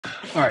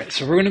All right,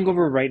 so we're going to go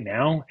over right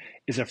now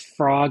is a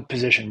frog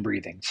position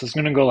breathing. So it's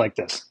going to go like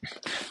this.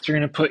 So you're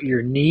going to put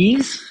your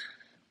knees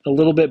a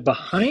little bit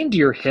behind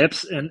your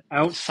hips and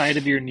outside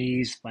of your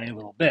knees by a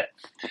little bit.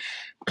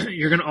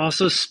 You're going to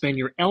also spin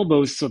your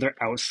elbows so they're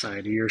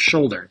outside of your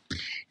shoulder.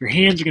 Your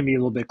hands are going to be a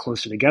little bit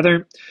closer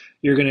together.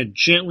 You're going to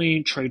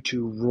gently try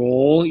to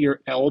roll your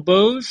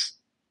elbows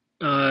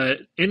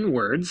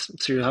inwards,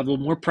 so you'll have a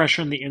little more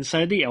pressure on the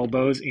inside of the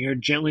elbows, and you're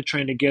gently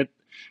trying to get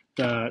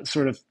the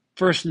sort of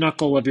first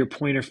knuckle of your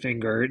pointer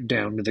finger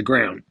down to the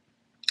ground.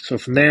 So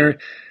from there,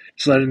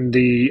 just letting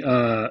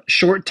the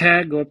short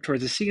tag go up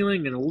towards the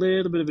ceiling and a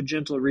little bit of a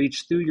gentle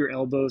reach through your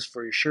elbows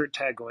for your shirt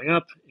tag going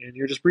up, and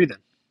you're just breathing.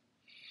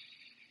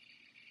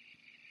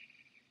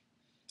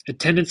 A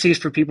tendency is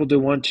for people to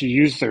want to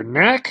use their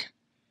neck.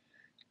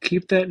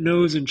 Keep that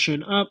nose and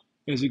chin up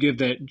as you give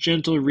that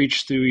gentle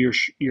reach through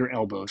your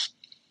elbows.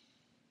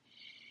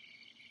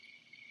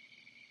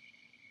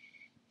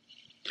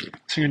 So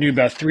you're going to do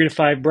about 3 to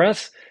 5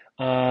 breaths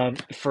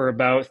for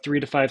about 3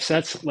 to 5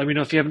 sets. Let me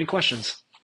know if you have any questions.